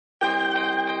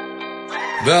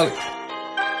Valley.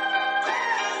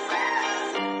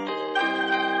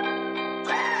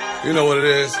 You know what it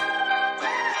is.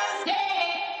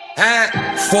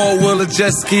 Four-wheeler,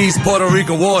 jet skis, Puerto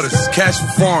Rican waters, cash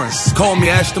for foreigns. Call me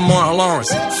Ashton Martin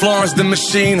Lawrence. Florence the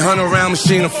machine, hunt around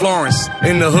machine of Florence.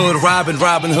 In the hood, Robin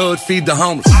Hood, feed the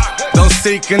homeless. Those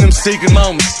seeking them seeking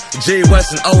moments. G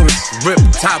West and Otis, rip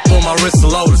top on my wrist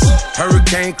of Lotus.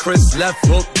 Hurricane Chris, left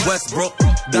hook, Westbrook.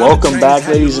 Welcome back,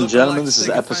 ladies and gentlemen. This is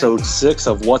episode 6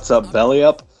 of What's Up Belly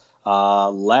Up.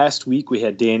 Last week we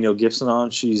had Danielle Gibson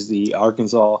on. She's the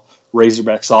Arkansas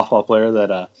Razorback softball player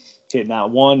that hit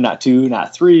not 1, not 2,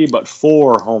 not 3, but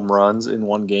 4 home runs in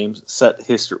one game. Set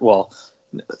history, well,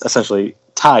 essentially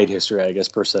tied history, I guess,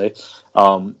 per se.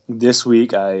 This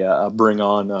week I bring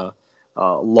on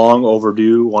long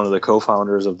overdue, one of the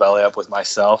co-founders of Belly Up with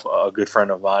myself, a good friend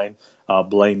of mine,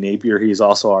 Blaine Napier. He's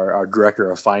also our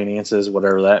director of finances,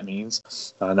 whatever that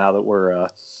means. Now that we're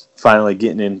finally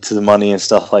getting into the money and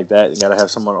stuff like that, you got to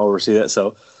have someone oversee that.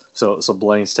 So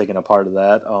Blaine's taking a part of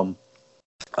that.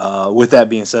 With that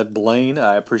being said, Blaine,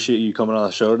 I appreciate you coming on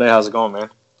the show today. How's it going, man?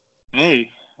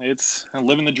 Hey, I'm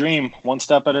living the dream, one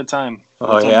step at a time.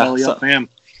 Oh, yeah? Belly Up, fam.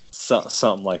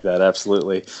 Something like that,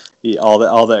 absolutely.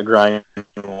 All that grind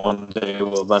one day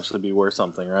will eventually be worth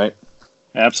something, right?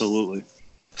 Absolutely.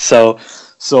 So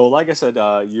like I said,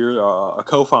 you're a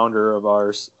co-founder of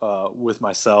ours with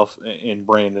myself and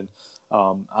Brandon.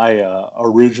 I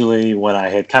originally, when I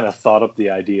had kind of thought up the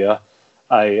idea,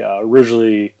 I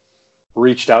originally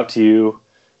reached out to you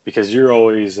because you're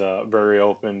always very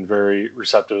open, very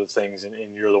receptive to things,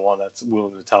 and you're the one that's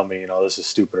willing to tell me, this is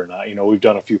stupid or not. We've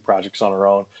done a few projects on our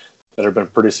own that have been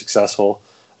pretty successful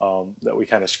that we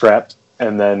kind of scrapped,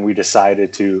 and then we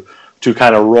decided to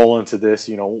kind of roll into this.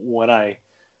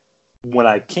 When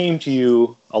I came to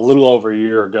you a little over a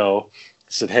year ago, I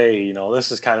said, hey,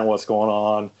 this is kind of what's going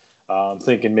on. I'm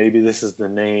thinking maybe this is the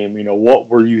name. What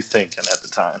were you thinking at the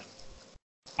time?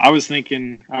 I was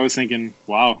thinking,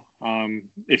 wow.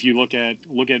 If you look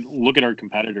at our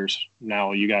competitors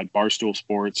now, you got Barstool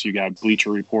Sports, you got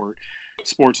Bleacher Report,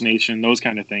 Sports Nation, those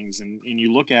kind of things, and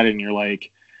you look at it and you're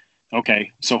like,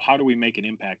 okay, so how do we make an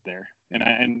impact there?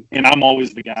 And I'm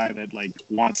always the guy that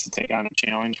wants to take on a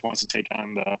challenge, wants to take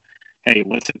on the, hey,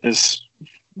 let's hit this,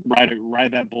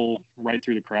 ride that bull right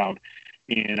through the crowd.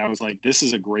 And I was like, this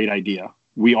is a great idea.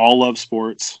 We all love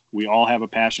sports. We all have a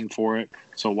passion for it.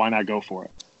 So why not go for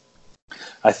it?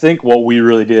 I think what we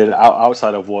really did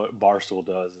outside of what Barstool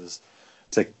does is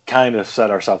to kind of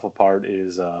set ourselves apart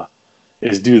is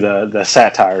do the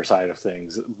satire side of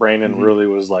things. Brandon really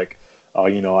was like,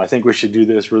 I think we should do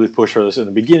this, really push for this. In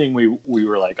the beginning, we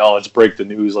were like, let's break the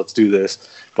news, let's do this.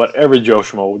 But every Joe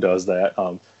Schmo does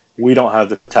that. We don't have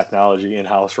the technology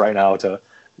in-house right now to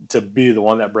be the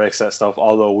one that breaks that stuff,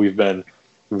 although we've been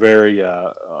very,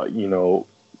 upfront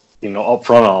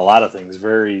on a lot of things,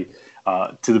 very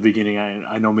to the beginning.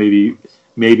 I know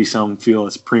maybe some feel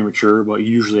it's premature, but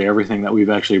usually everything that we've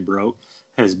actually broke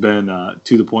has been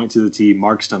to the point, to the T.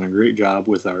 Mark's done a great job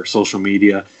with our social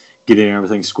media, getting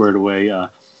everything squared away,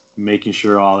 making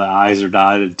sure all the I's are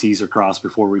dotted, T's are crossed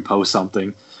before we post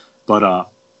something. But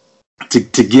to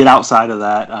get outside of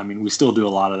that, I mean, we still do a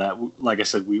lot of that. Like I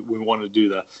said, we want to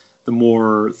do the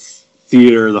more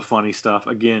theater, the funny stuff.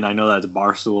 Again, I know that's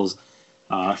Barstool's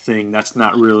thing. That's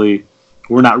not really,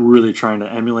 we're not really trying to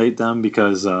emulate them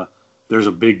because there's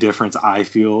a big difference, I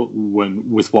feel,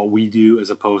 with what we do as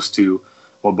opposed to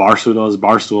what Barstool does.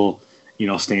 Barstool,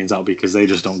 stands out because they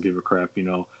just don't give a crap,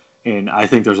 And I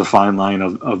think there's a fine line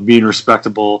of being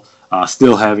respectable,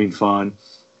 still having fun,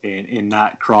 and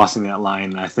not crossing that line.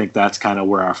 And I think that's kind of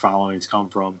where our followings come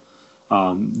from.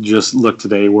 Just look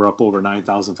today, we're up over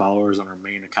 9,000 followers on our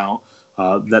main account.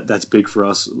 That's big for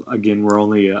us. Again, we're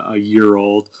only a year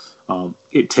old.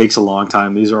 It takes a long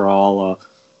time. These are all,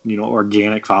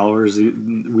 organic followers.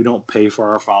 We don't pay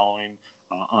for our following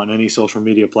on any social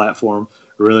media platform.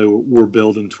 Really, we're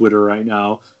building Twitter right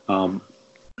now. Then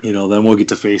we'll get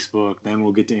to Facebook, then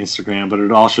we'll get to Instagram, but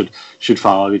it all should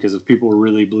follow because if people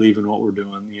really believe in what we're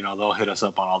doing, they'll hit us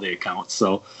up on all the accounts.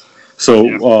 So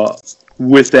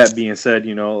with that being said,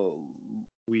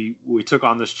 we took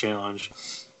on this challenge.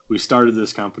 We started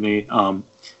this company.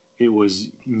 It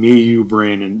was me, you,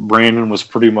 Brandon. Brandon was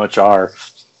pretty much our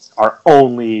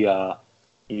only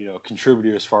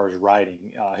contributor as far as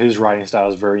writing. His writing style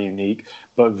is very unique,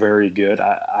 but very good.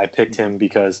 I picked him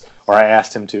I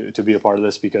asked him to be a part of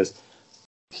this because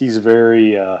he's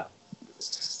very, I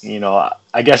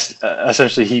guess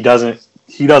essentially he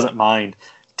doesn't mind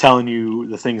telling you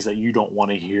the things that you don't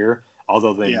want to hear,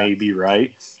 although they may be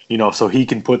right. So he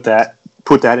can put that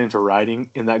into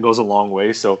writing, and that goes a long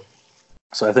way. So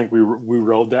So I think we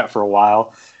rode that for a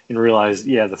while and realized,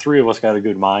 yeah, the three of us got a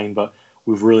good mind, but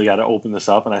we've really got to open this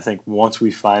up. And I think once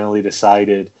we finally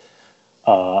decided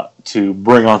to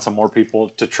bring on some more people,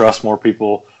 to trust more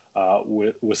people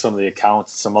with some of the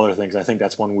accounts, some other things, I think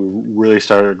that's when we really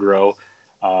started to grow.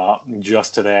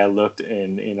 Just today I looked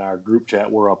in our group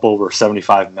chat, we're up over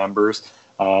 75 members.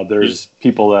 There's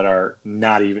people that are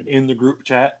not even in the group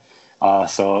chat.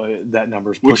 So that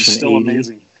number's pushing 80. Which is still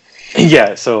amazing.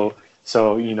 Yeah. So,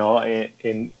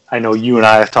 and I know you and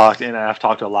I have talked, and I've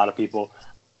talked to a lot of people.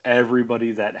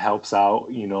 Everybody that helps out,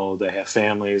 they have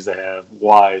families, they have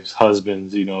wives,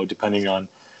 husbands, depending on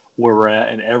where we're at,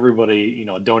 and everybody,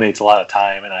 donates a lot of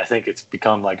time. And I think it's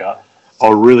become like a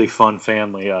really fun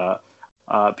family.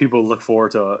 People look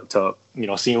forward to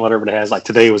seeing what everybody has. Like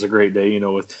today was a great day,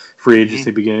 with free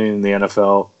agency beginning in the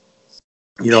NFL.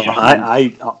 A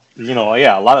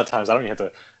lot of times I don't even have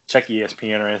to check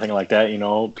ESPN or anything like that.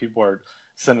 People are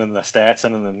sending the stats,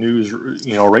 sending the news,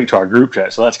 right to our group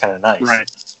chat. So that's kind of nice.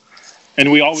 Right.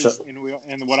 And we always,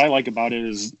 and what I like about it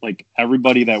is like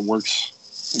everybody that works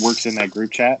in that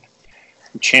group chat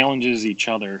challenges each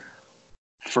other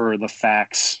for the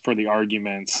facts, for the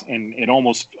arguments. And I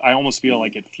almost feel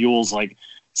like it fuels like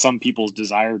some people's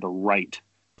desire to write.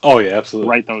 Oh yeah,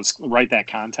 absolutely. Write that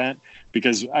content,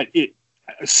 because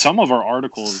some of our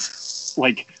articles,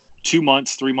 like 2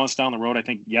 months, 3 months down the road, I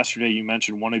think yesterday you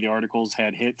mentioned one of the articles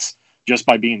had hits just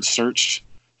by being searched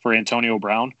for Antonio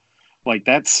Brown. Like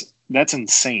that's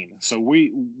insane. So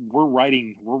we're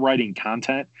writing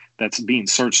content that's being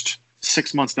searched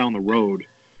 6 months down the road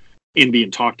and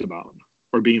being talked about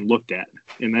or being looked at.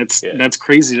 And that's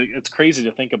crazy. It's crazy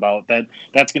to think about that.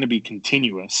 That's going to be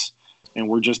continuous, and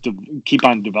we're just to keep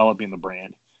on developing the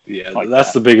brand. Yeah.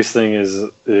 That's the biggest thing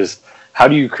is how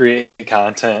do you create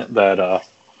content that,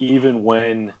 even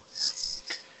when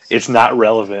it's not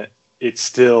relevant, it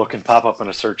still can pop up in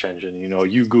a search engine.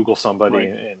 You Google somebody,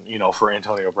 right, and for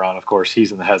Antonio Brown, of course,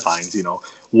 he's in the headlines.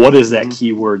 What is that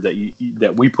keyword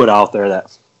that we put out there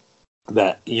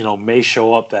that may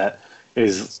show up, that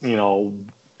is,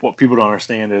 what people don't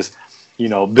understand is,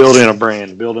 building a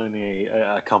brand, building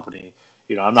a company.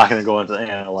 I'm not going to go into the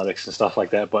analytics and stuff like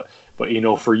that, but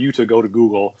for you to go to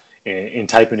Google and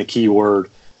type in a keyword,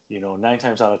 9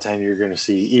 times out of 10, you're going to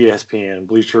see ESPN,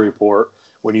 Bleacher Report,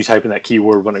 when you type in that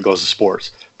keyword when it goes to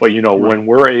sports. But, when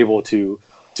we're able to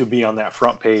be on that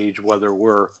front page, whether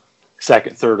we're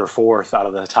second, third, or fourth out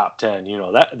of the top 10,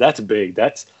 that's big.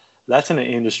 That's in an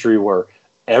industry where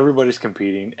everybody's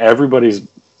competing. Everybody's,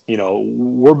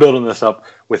 we're building this up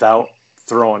without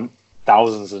throwing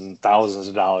thousands and thousands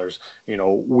of dollars.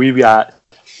 We've got,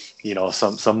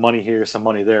 some money here, some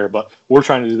money there, but we're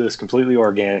trying to do this completely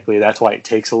organically. That's why it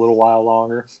takes a little while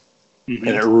longer. Mm-hmm.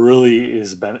 And it really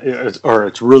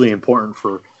it's really important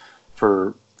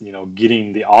for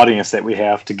getting the audience that we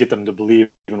have, to get them to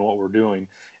believe in what we're doing,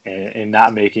 and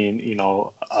not making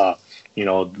the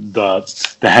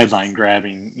headline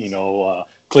grabbing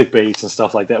clickbaits and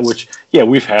stuff like that, which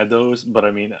we've had those, but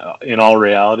I mean in all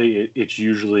reality it's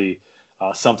usually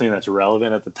something that's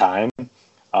relevant at the time.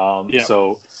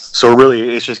 So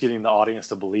really it's just getting the audience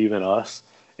to believe in us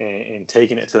and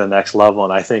taking it to the next level.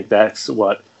 And I think that's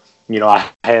what I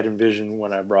had envisioned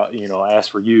when I brought, I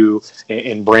asked for you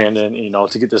and Brandon,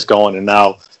 to get this going. And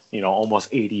now, almost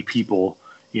 80 people,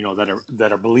 that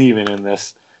are believing in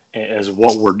this as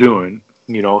what we're doing,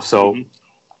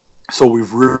 So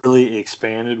we've really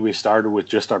expanded. We started with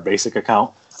just our basic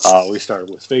account. We started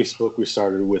with Facebook. We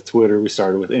started with Twitter. We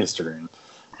started with Instagram.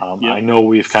 I know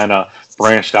we've kind of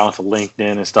branched out to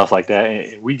LinkedIn and stuff like that.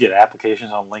 And we get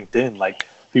applications on LinkedIn. Like,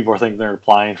 people are thinking they're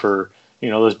applying for,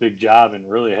 this big job, and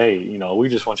really, hey, we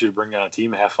just want you to bring down a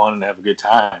team and have fun and have a good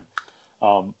time.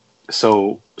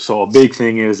 So a big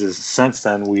thing is since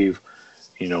then we've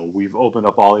opened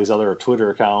up all these other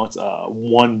Twitter accounts.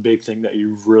 One big thing that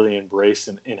you've really embraced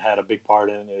and had a big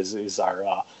part in is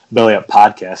our Belly Up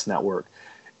Podcast Network.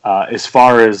 As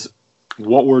far as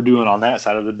what we're doing on that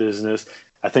side of the business,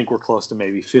 I think we're close to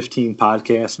maybe 15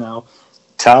 podcasts now.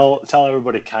 Tell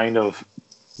everybody kind of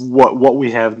what we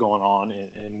have going on,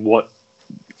 and what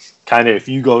kind of, if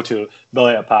you go to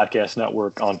Belly Up Podcast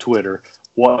Network on Twitter,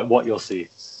 what you'll see.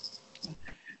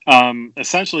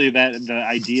 Essentially, that the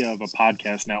idea of a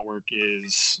podcast network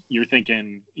is, you're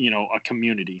thinking, a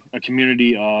community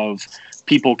of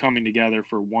people coming together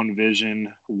for one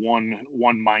vision, one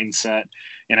mindset.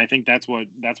 And I think that's what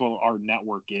our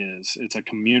network is. It's a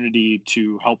community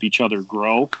to help each other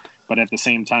grow, but at the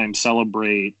same time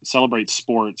celebrate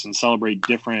sports and celebrate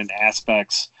different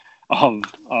aspects of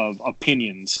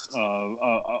opinions,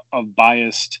 of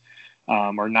biased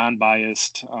or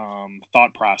non-biased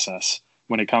thought process.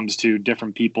 when it comes to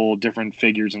different people, different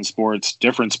figures in sports,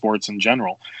 different sports in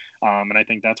general. And I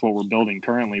think that's what we're building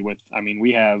currently with, I mean,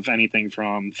 we have anything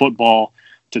from football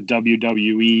to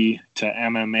WWE to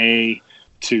MMA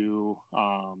to,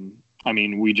 I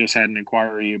mean, we just had an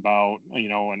inquiry about, you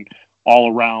know, an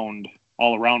all around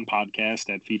podcast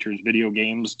that features video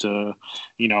games to,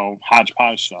 you know,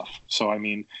 hodgepodge stuff. So, I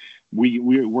mean,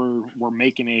 we're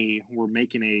making a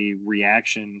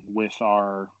reaction with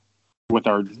the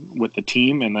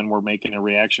team, and then we're making a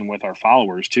reaction with our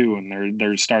followers too. And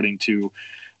they're starting to,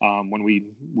 when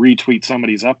we retweet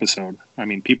somebody's episode, I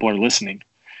mean, people are listening,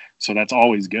 so that's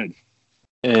always good.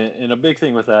 And a big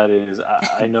thing with that is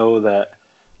I know that,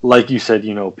 like you said,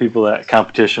 you know, people that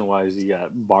competition-wise, you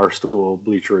got Barstool,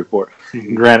 Bleacher Report.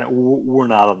 Mm-hmm. Granted, we're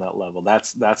not on that level.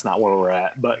 That's not where we're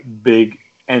at. But big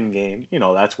end game, you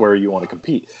know, that's where you want to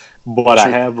compete. But sure. I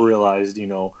have realized, you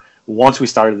know, once we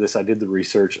started this, I did the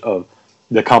research of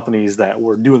the companies that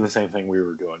were doing the same thing we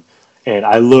were doing. And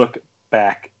I look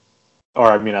back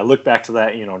to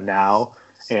that, you know, now.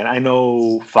 And I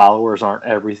know followers aren't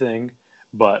everything,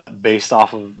 but based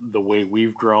off of the way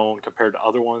we've grown compared to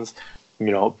other ones,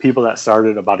 you know, people that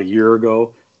started about a year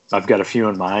ago, I've got a few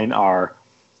in mind, are,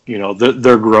 you know,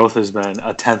 their growth has been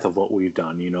a tenth of what we've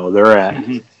done. You know, they're at,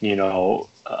 mm-hmm. you know,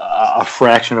 a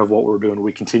fraction of what we're doing.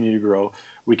 We continue to grow.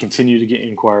 We continue to get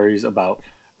inquiries about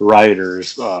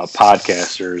writers,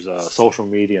 podcasters, social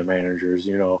media managers,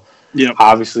 you know. Yep.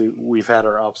 Obviously, we've had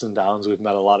our ups and downs. We've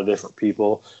met a lot of different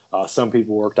people. Some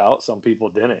people worked out, some people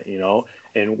didn't, you know,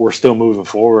 and we're still moving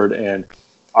forward. And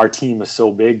our team is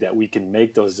so big that we can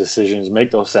make those decisions,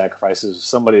 make those sacrifices. If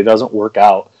somebody doesn't work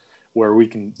out, where we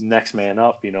can next man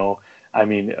up, you know. I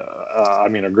mean,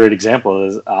 a great example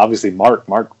is obviously Mark.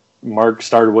 Mark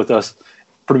started with us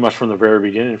pretty much from the very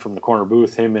beginning, from the corner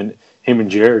booth. Him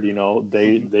and Jared, you know,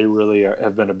 they really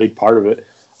have been a big part of it.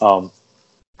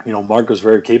 You know, Mark was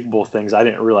very capable of things. I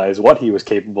didn't realize what he was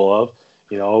capable of.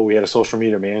 You know, we had a social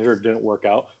media manager, it didn't work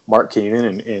out. Mark came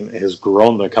in and has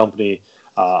grown the company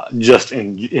just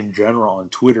in general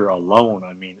on Twitter alone.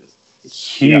 I mean,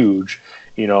 huge. Yeah.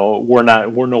 You know,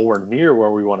 we're nowhere near where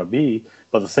we want to be,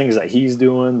 but the things that he's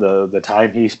doing, the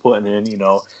time he's putting in, you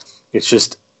know, it's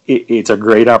just it's a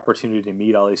great opportunity to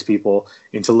meet all these people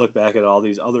and to look back at all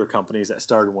these other companies that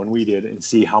started when we did and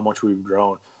see how much we've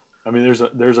grown. I mean,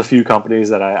 there's a few companies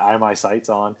that I my sights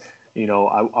on. You know,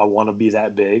 I want to be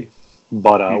that big,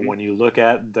 but mm-hmm. when you look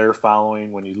at their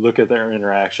following, when you look at their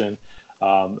interaction,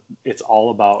 it's all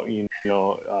about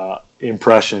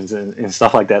impressions and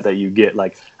stuff like that you get.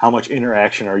 Like, how much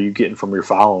interaction are you getting from your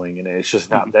following? And it's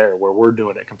just not there. Where we're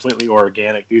doing it completely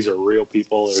organic. These are real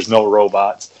people. There's no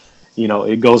robots. You know,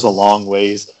 it goes a long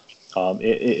ways.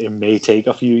 It may take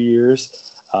a few years.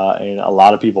 And a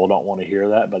lot of people don't want to hear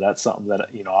that, but that's something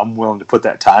that, you know, I'm willing to put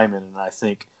that time in. And I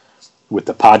think with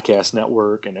the podcast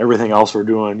network and everything else we're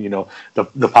doing, you know, the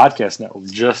podcast network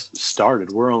just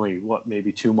started. We're only,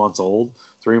 maybe 3 months old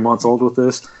with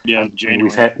this. Yeah,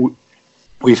 January.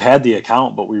 We've had the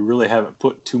account, but we really haven't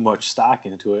put too much stock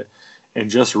into it. And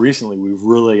just recently, we've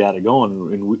really got it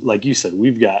going. And like you said,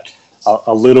 we've got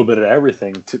a little bit of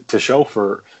everything to show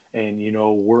for. And, you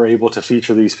know, we're able to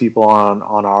feature these people on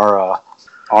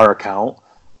our account.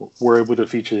 We're able to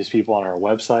feature these people on our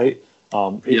website.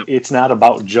 It's not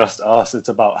about just us. It's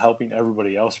about helping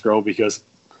everybody else grow, because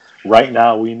right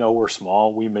now we know we're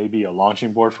small. We may be a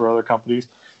launching board for other companies.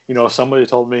 You know, if somebody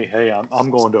told me, hey,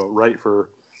 I'm going to write for,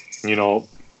 you know,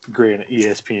 great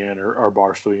ESPN or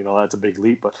Barstool, you know, that's a big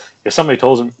leap. But if somebody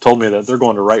told me that they're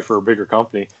going to write for a bigger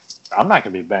company, I'm not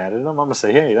going to be mad at them. I'm going to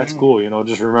say, hey, that's cool. You know,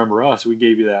 just remember us. We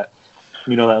gave you that,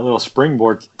 you know, that little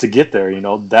springboard to get there. You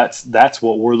know, that's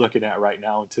what we're looking at right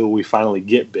now until we finally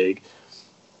get big.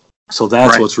 So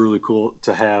that's what's really cool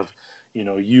to have, you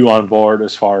know, you on board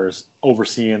as far as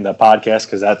overseeing the podcast,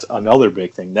 because that's another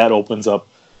big thing that opens up,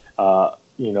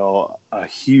 you know, a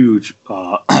huge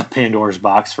Pandora's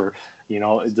box for, you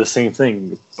know, the same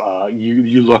thing.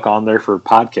 You look on there for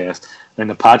podcasts, and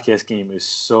the podcast game is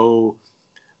so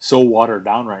watered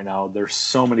down right now. There's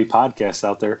so many podcasts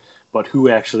out there, but who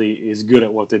actually is good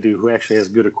at what they do? Who actually has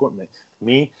good equipment?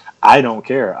 Me, I don't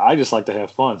care. I just like to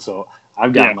have fun. So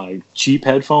I've got my cheap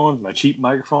headphones, my cheap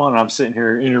microphone, and I'm sitting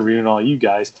here interviewing all you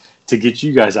guys to get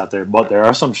you guys out there. But there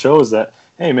are some shows that,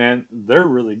 hey man, they're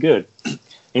really good.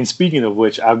 And speaking of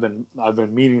which, I've been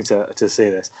meaning to say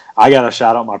this. I got to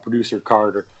shout out my producer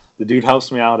Carter. The dude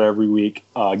helps me out every week,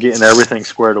 getting everything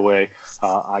squared away.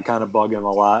 I kind of bug him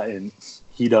a lot, and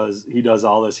he does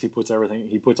all this. He puts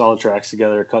all the tracks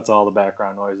together, cuts all the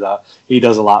background noise out. He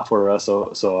does a lot for us.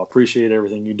 So appreciate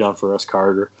everything you've done for us,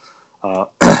 Carter.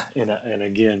 And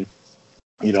again,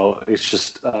 it's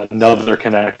just another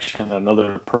connection,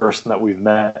 another person that we've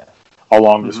met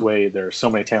along this way. There's so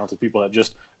many talented people that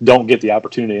just don't get the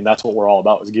opportunity, and that's what we're all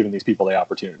about, is giving these people the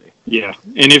opportunity. Yeah,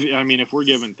 and if we're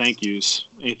giving thank yous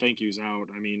out,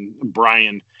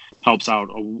 Brian helps out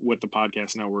with the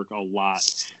podcast network a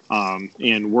lot,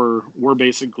 and we're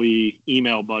basically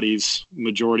email buddies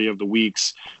majority of the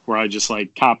weeks, where I just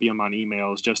like copy him on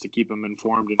emails just to keep him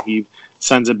informed, and he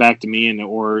sends it back to me,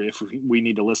 or if we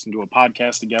need to listen to a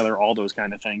podcast together, all those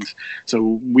kind of things.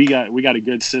 So we got a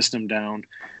good system down,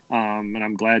 and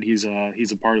I'm glad he's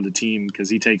a part of the team, because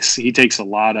he takes a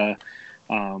lot of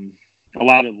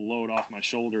the load off my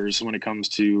shoulders when it comes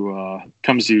to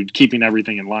keeping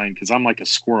everything in line, because I'm like a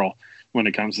squirrel when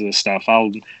it comes to this stuff.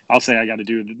 I'll say I got to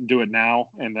do it now,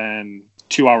 and then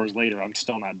 2 hours later I'm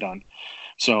still not done.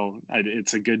 So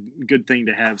it's a good thing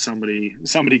to have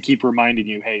somebody keep reminding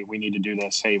you, hey, we need to do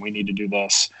this. Hey, we need to do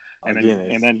this,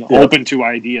 and then open to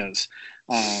ideas.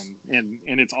 And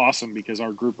it's awesome, because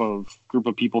our group of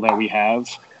people that we have,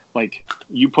 like,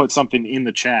 you put something in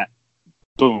the chat,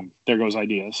 boom, there goes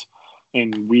ideas.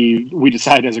 And we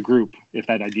decide as a group if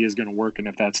that idea is going to work and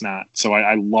if that's not. So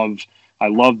I love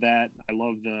that. I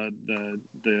love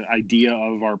the idea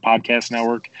of our podcast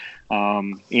network.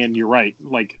 And you're right.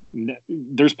 Like,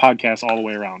 there's podcasts all the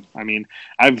way around.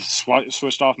 I've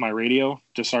switched off my radio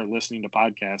to start listening to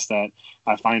podcasts that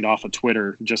I find off of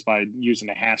Twitter just by using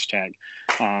a hashtag,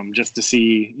 just to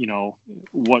see,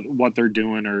 what they're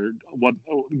doing, or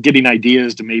getting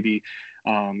ideas to maybe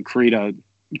create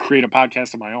a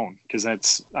podcast of my own, because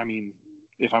that's,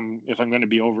 if I'm going to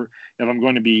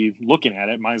be looking at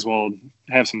it, might as well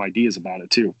have some ideas about it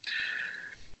too.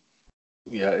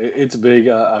 Yeah, it's big.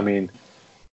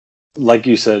 Like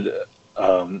you said,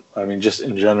 just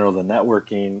in general, the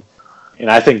networking,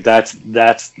 and I think that's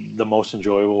the most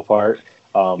enjoyable part.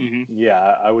 Yeah,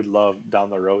 I would love down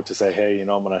the road to say, hey, I'm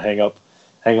going to hang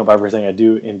up everything I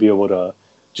do and be able to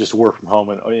just work from home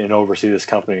and oversee this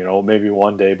company, maybe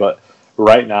one day. But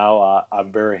right now,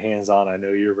 I'm very hands-on. I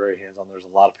know you're very hands-on. There's a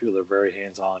lot of people that are very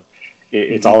hands-on.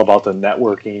 It's all about the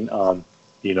networking.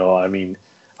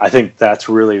 I think that's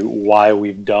really why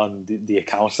we've done the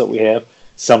accounts that we have.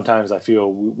 Sometimes I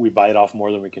feel we bite off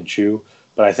more than we can chew,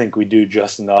 but I think we do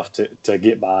just enough to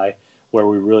get by, where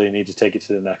we really need to take it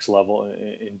to the next level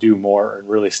and do more and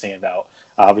really stand out.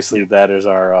 Obviously, that is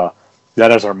our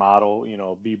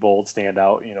motto. Be bold, stand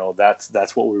out.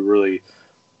 That's what we really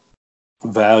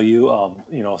value.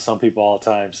 Some people all the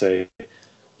time say,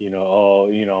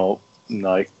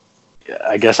 like,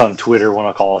 I guess on Twitter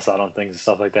want to call us out on things and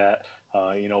stuff like that.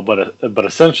 But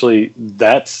essentially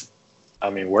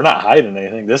we're not hiding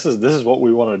anything. This is what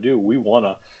we want to do. We want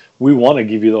to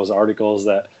give you those articles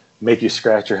that make you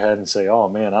scratch your head and say, oh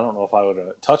man, I don't know if I would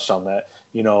have touched on that.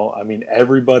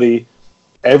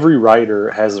 Every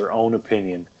writer has their own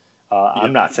opinion.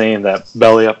 I'm not saying that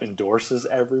Belly Up endorses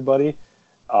everybody.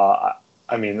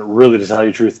 Really, to tell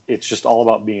you the truth, it's just all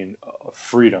about being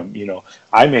freedom.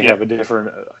 I may have a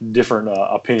different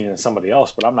opinion than somebody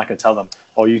else, but I'm not going to tell them,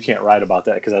 oh, you can't write about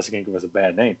that, because that's going to give us a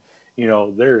bad name.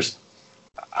 There's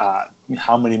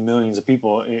how many millions of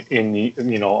people in the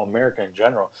America in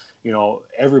general.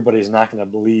 Everybody's not going to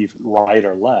believe right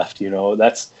or left.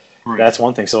 That's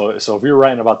one thing. So if you're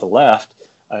writing about the left,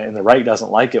 and the right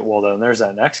doesn't like it, well, then there's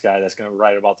that next guy that's going to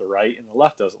write about the right, and the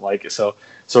left doesn't like it. So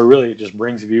really, it just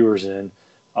brings viewers in.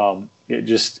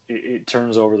 It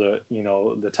turns over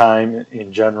the time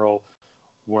in general.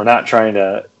 We're not trying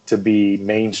to be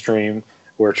mainstream.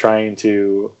 We're trying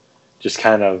to just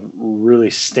kind of really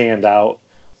stand out,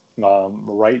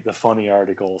 write the funny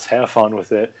articles, have fun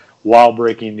with it while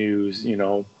breaking news.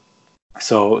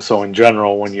 So in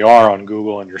general, when you are on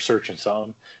Google and you're searching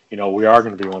something, we are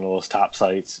going to be one of those top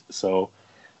sites. So,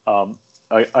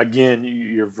 again,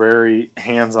 you're very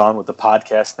hands-on with the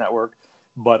podcast network,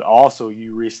 but also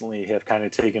you recently have kind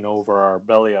of taken over our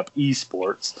Belly Up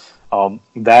Esports.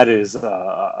 That is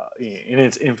in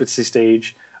its infancy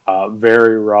stage,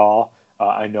 very raw.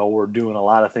 I know we're doing a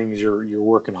lot of things. You're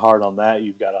working hard on that.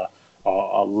 You've got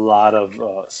a lot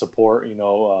of support.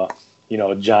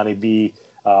 Johnny B.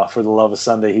 For the Love of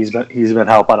Sunday, he's been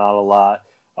helping out a lot.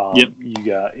 You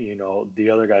got the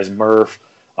other guys, Murph.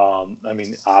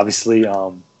 Obviously,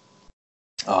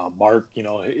 Mark.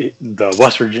 The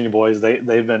West Virginia boys.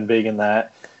 They've been big in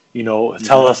that.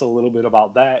 Tell us a little bit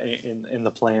about that in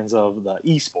the plans of the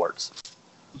esports.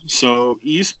 So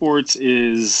esports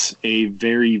is a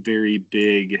very, very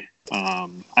big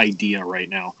idea right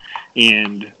now,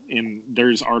 and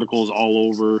there's articles all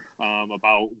over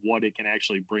about what it can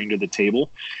actually bring to the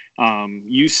table.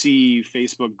 You see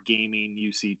Facebook gaming,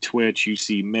 you see Twitch, you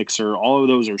see Mixer. All of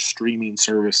those are streaming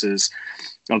services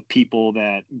of people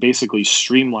that basically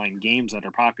streamline games that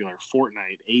are popular.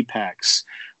 Fortnite, Apex,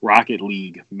 Rocket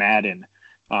League, Madden,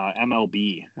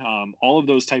 MLB. All of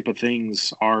those type of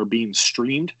things are being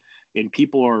streamed, and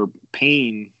people are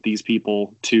paying these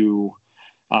people to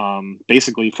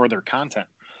basically for their content.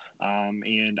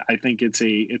 And I think it's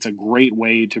a great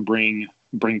way to bring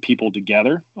people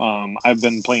together. I've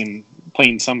been playing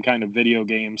some kind of video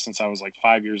game since I was like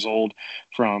 5 years old,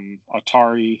 from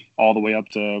Atari all the way up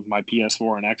to my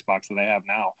PS4 and Xbox that I have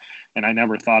now. And I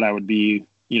never thought I would be,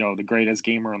 the greatest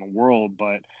gamer in the world,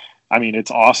 but I mean,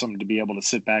 it's awesome to be able to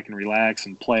sit back and relax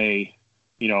and play,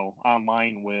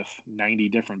 online with 90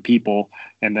 different people,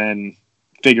 and then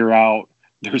figure out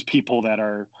there's people that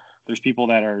are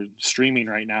streaming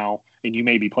right now and you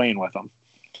may be playing with them.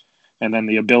 And then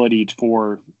the ability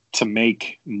to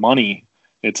make money.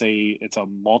 It's a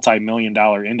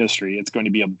multi-million-dollar industry. It's going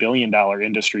to be $1 billion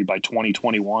industry by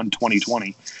 2021,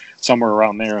 2020, somewhere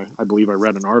around there. I believe I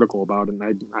read an article about it,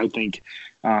 and I think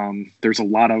there's a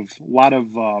lot of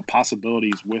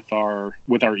possibilities with our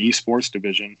esports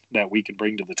division that we can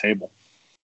bring to the table.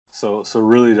 So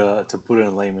really, to put it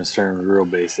in layman's terms, real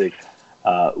basic,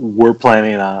 we're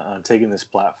planning on taking this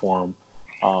platform,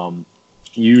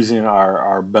 using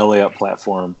our Belly Up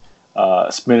platform,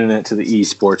 spinning it to the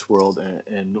esports world,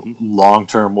 and long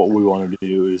term, what we want to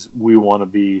do is we want to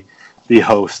be the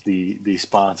host, the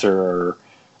sponsor,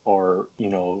 or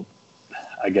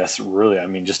I guess really, I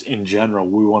mean, just in general,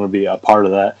 we want to be a part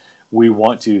of that. We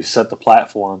want to set the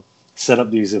platform, set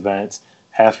up these events,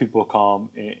 have people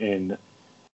come and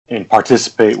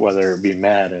participate, whether it be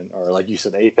Madden or, like you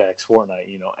said, Apex,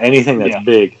 Fortnite, anything that's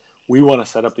big. We want to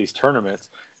set up these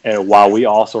tournaments, and while we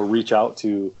also reach out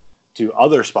to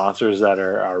other sponsors that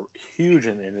are huge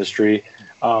in the industry,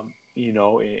 and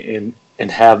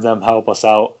have them help us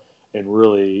out and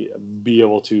really be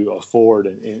able to afford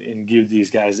and give these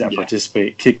guys that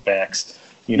participate kickbacks,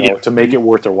 to make it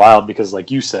worth their while. Because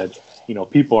like you said,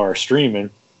 people are streaming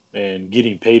and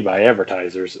getting paid by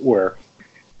advertisers, where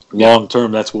long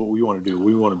term, that's what we want to do.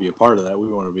 We want to be a part of that. We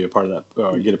want to be a part of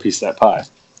that, get a piece of that pie.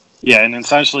 Yeah, and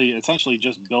essentially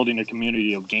just building a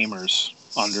community of gamers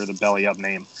under the Belly Up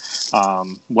name,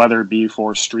 whether it be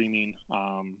for streaming.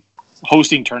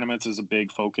 Hosting tournaments is a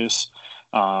big focus,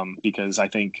 because I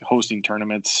think hosting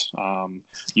tournaments,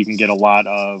 you can get a lot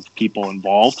of people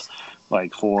involved,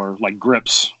 like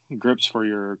grips for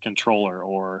your controller,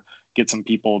 or get some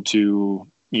people to,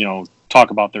 talk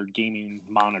about their gaming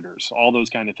monitors. All those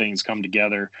kind of things come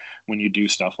together when you do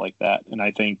stuff like that. And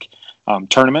I think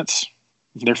tournaments,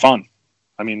 they're fun.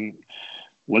 I mean,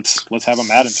 let's have a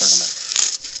Madden tournament.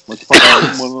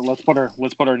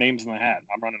 Let's put our names in the hat.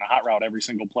 I'm running a hot route every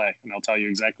single play, and I'll tell you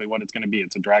exactly what it's going to be.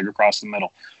 It's a drag across the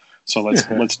middle. So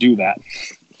let's do that.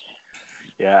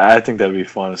 Yeah, I think that'd be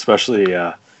fun, especially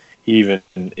even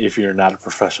if you're not a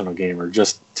professional gamer,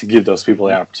 just to give those people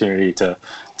the opportunity to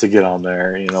get on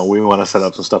there. We want to set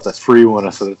up some stuff that's free. We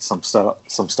want to set some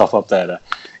stuff up that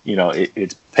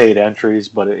it's paid entries,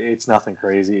 but it's nothing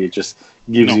crazy. It just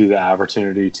gives you the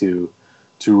opportunity to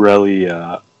really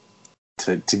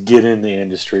to get in the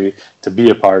industry, to be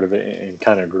a part of it, and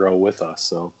kind of grow with us.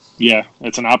 So yeah,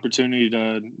 it's an opportunity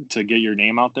to get your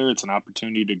name out there. It's an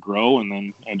opportunity to grow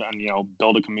and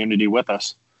build a community with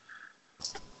us.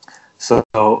 So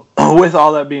with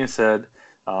all that being said,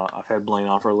 I've had Blaine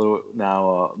on for a little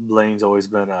now. Blaine's always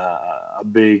been a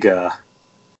big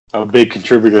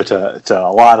contributor to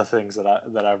a lot of things that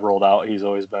I've rolled out. He's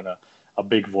always been a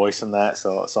big voice in that.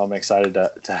 So I'm excited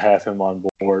to have him on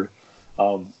board.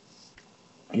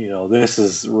 This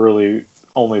is really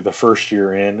only the first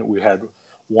year in. We had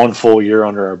one full year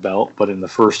under our belt, but in the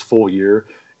first full year,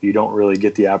 you don't really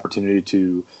get the opportunity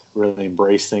to really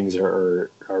embrace things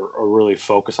or really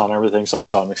focus on everything. So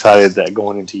I'm excited that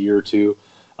going into year two,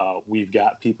 we've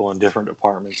got people in different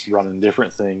departments running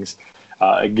different things.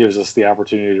 It gives us the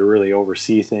opportunity to really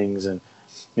oversee things and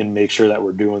make sure that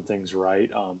we're doing things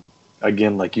right.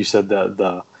 Again, like you said,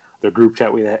 the group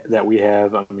chat that we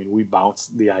have, I mean, we bounce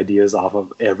the ideas off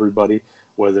of everybody,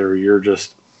 whether you're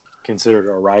just considered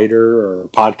a writer or a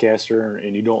podcaster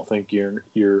and you don't think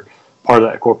you're part of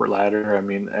that corporate ladder. I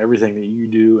mean, everything that you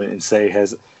do and say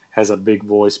has a big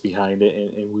voice behind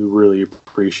it, and we really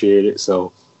appreciate it.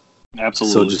 So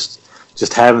absolutely. So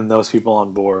just having those people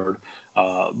on board,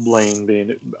 Blaine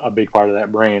being a big part of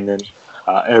that, Brandon,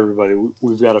 everybody,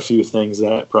 we've got a few things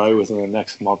that probably within the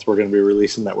next month we're going to be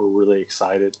releasing that we're really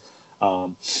excited.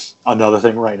 Another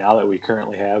thing right now that we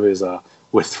currently have is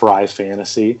with Thrive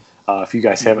Fantasy. If you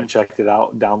guys haven't checked it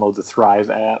out, download the Thrive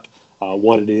app.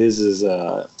 What it is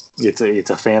it's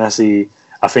a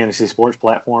fantasy sports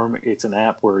platform. It's an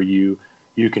app where you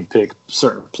can pick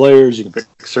certain players. You can pick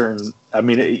certain. I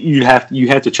mean, you have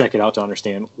to check it out to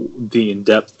understand the in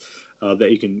depth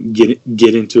that you can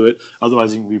get into it.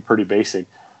 Otherwise, it can be pretty basic.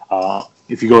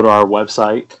 If you go to our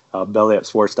website,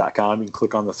 bellyupsports.com, you can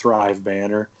click on the Thrive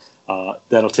banner.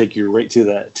 That'll take you right to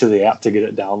the app to get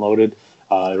it downloaded.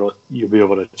 You'll be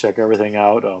able to check everything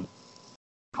out.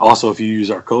 Also, if you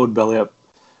use our code BellyUp,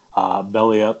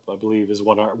 I believe is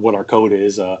what our code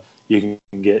is. You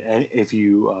can get if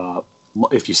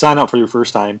you sign up for your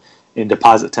first time and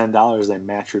deposit $10, they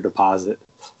match your deposit.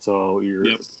 So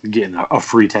you're getting a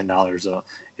free $10.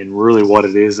 And really, what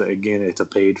it is, again, it's a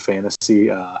paid fantasy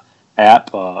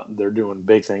app. They're doing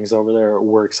big things over there.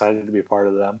 We're excited to be a part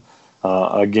of them.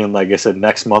 Again, like I said,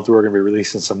 next month we're going to be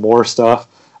releasing some more stuff.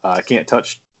 I can't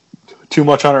touch too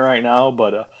much on it right now,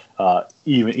 but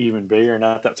even bigger.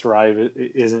 Not that Thrive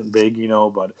isn't big,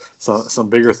 but some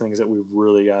bigger things that we've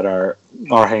really got our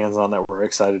hands on that we're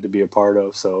excited to be a part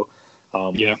of. So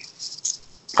again,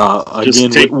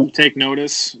 take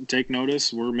notice. Take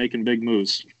notice. We're making big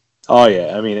moves. Oh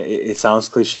yeah, I mean it sounds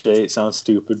cliche, it sounds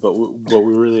stupid, but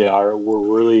we really are.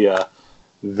 We're really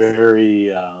very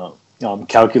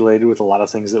calculated with a lot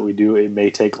of things that we do. It may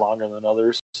take longer than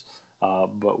others.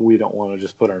 But we don't want to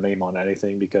just put our name on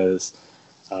anything because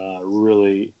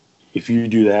really, if you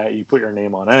do that, you put your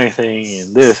name on anything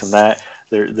and this and that,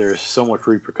 there's so much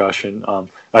repercussion.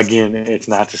 Again, it's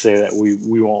not to say that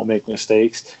we won't make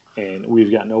mistakes, and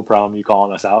we've got no problem you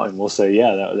calling us out, and we'll say,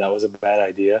 yeah, that was a bad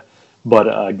idea. But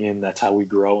again, that's how we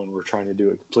grow, and we're trying to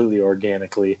do it completely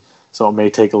organically, so it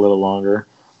may take a little longer.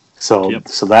 So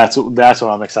that's what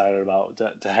I'm excited about,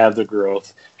 to have the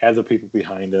growth, have the people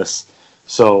behind us.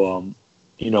 So,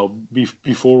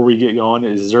 before we get going,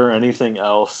 is there anything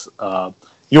else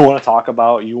you want to talk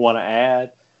about, you want to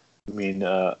add? I mean,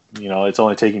 it's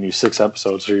only taken you 6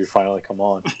 episodes so you finally come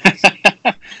on.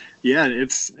 Yeah,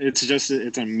 it's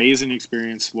an amazing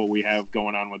experience what we have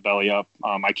going on with Belly Up.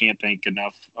 I can't thank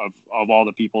enough of all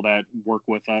the people that work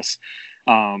with us.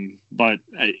 But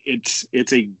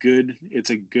it's a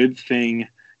good thing.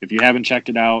 If you haven't checked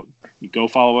it out, you go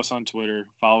follow us on Twitter,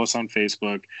 follow us on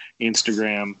Facebook,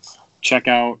 Instagram. Check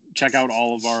out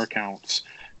all of our accounts.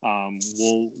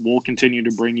 We'll continue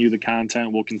to bring you the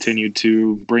content. We'll continue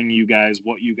to bring you guys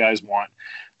what you guys want.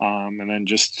 And then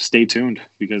just stay tuned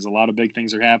because a lot of big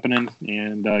things are happening,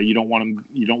 and you don't want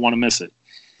to miss it.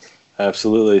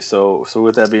 Absolutely. So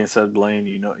with that being said, Blaine,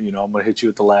 I'm going to hit you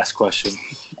with the last question.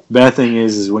 Bad thing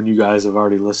is when you guys have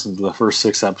already listened to the first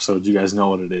 6 episodes, you guys know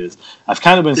what it is. I've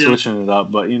kind of been switching it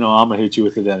up, but I'm going to hit you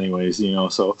with it anyways.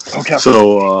 So okay.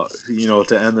 So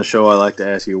to end the show, I like to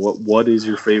ask you what is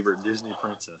your favorite Disney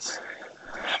princess?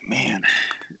 Man,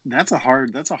 that's a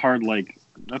hard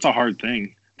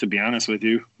thing, to be honest with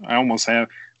you. I almost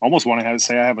want to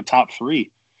say I have a top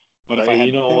 3. But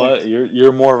if what?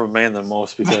 You're more of a man than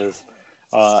most because,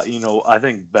 I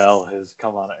think Belle has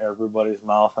come out of everybody's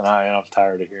mouth, and I'm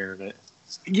tired of hearing it.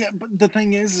 Yeah, but the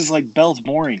thing is like Belle's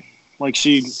boring. Like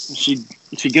she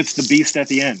gets the beast at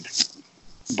the end.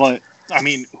 But I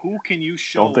mean, who can you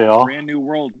show a brand new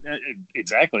world?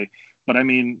 Exactly. But I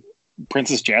mean,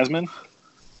 Princess Jasmine,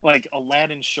 like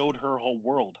Aladdin showed her whole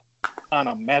world on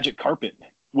a magic carpet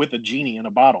with a genie in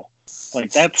a bottle.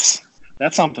 Like that's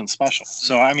something special.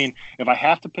 So, I mean, if I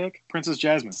have to pick, Princess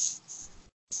Jasmine,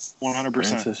 100%.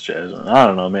 Princess Jasmine. I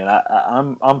don't know, man.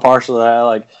 I'm partial to that. I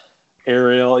like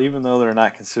Ariel, even though they're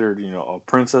not considered, a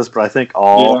princess. But I think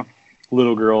all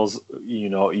little girls, you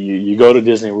go to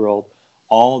Disney World,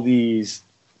 all these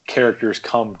characters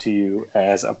come to you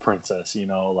as a princess.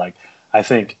 Like I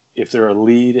think if they're a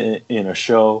lead in a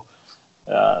show,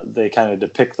 they kind of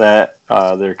depict that.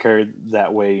 They're carried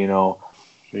that way.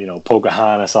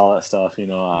 Pocahontas, all that stuff, I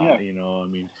mean,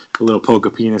 a little poke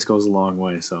of penis goes a long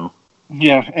way, so.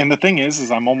 Yeah, and the thing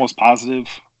is I'm almost positive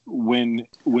when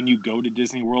you go to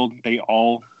Disney World, they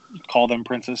all call them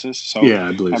princesses. So yeah,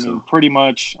 I believe so. Pretty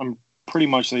much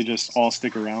they just all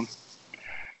stick around.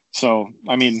 So,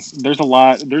 I mean, there's a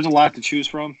lot to choose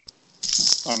from.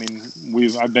 I mean,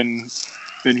 I've been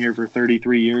here for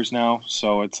 33 years now,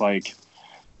 so it's like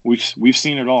we've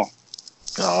seen it all.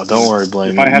 Oh, don't worry,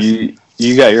 Blaine.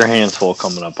 You got your hands full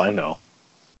coming up, I know.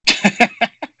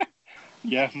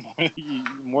 Yeah,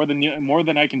 more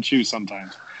than I can choose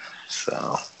sometimes.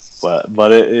 So,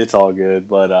 but it's all good.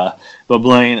 But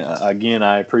Blaine, again,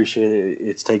 I appreciate it.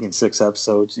 It's taken 6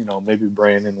 episodes. Maybe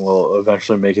Brandon will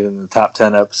eventually make it in the top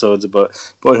 10 episodes. But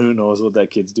who knows what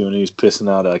that kid's doing? He was pissing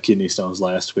out kidney stones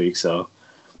last week. So,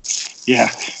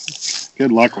 yeah,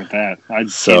 good luck with that. I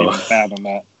can't even fathom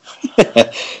that.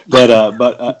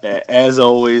 But as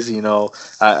always,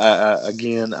 I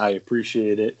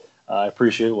appreciate it. I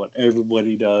appreciate what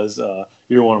everybody does.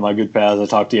 You're one of my good pals. I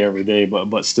talk to you every day,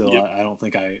 but still, Yep. I don't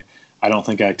think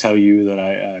I tell you that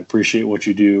I appreciate what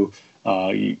you do,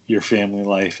 your family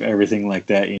life, everything like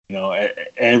that.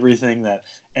 Everything that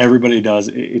everybody does,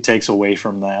 it takes away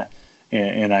from that,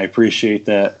 and I appreciate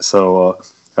that. So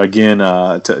again,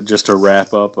 just to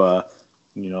wrap up,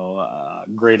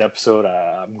 great episode.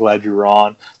 I'm glad you were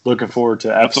on. Looking forward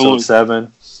to episode Absolutely.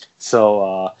 7.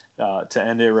 So to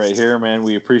end it right here, man,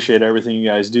 we appreciate everything you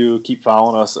guys do. Keep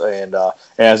following us, and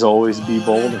as always, be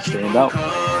bold and stand out.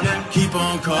 Keep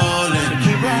on calling,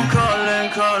 keep on calling,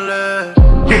 calling.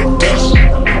 Dust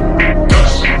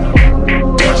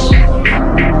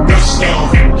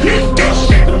off. Dust,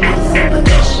 shake the motherfucker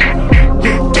dust.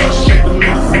 Dust, shake the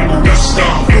motherfucker dust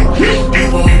off.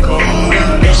 Keep on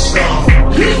calling, dust off.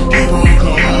 Keep on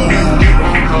calling,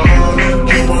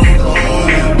 keep on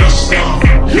calling, dust off.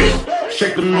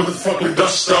 Shake the motherfucking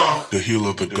dust off. The heel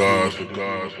of the god.